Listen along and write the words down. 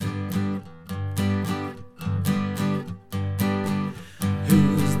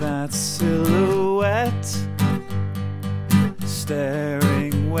cloud silhouette,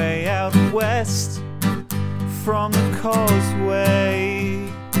 staring way out west from the causeway.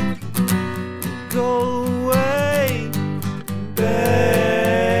 Galway,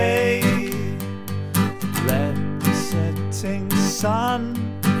 Bathe, let the setting sun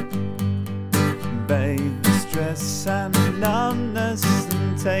bathe the stress and numbness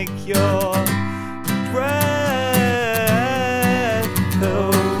and take your breath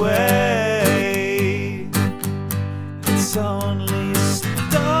away. It's only a start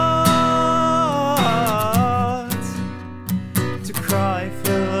to cry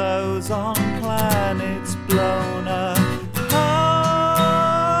for those on planets blown apart.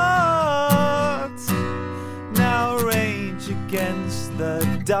 Now rage against the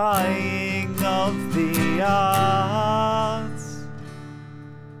dying of the arts.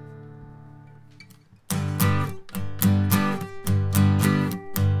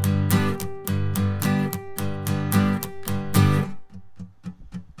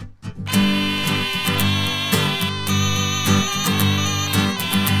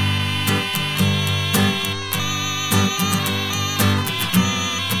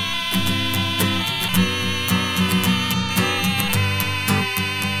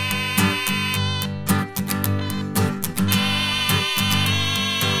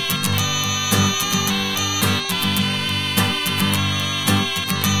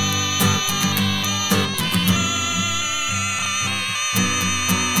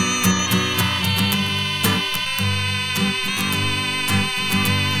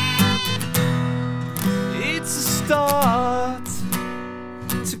 Start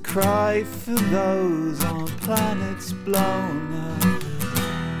to cry for those on planets blown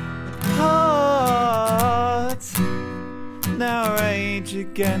apart. Now rage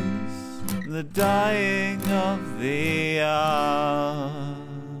against the dying of the art.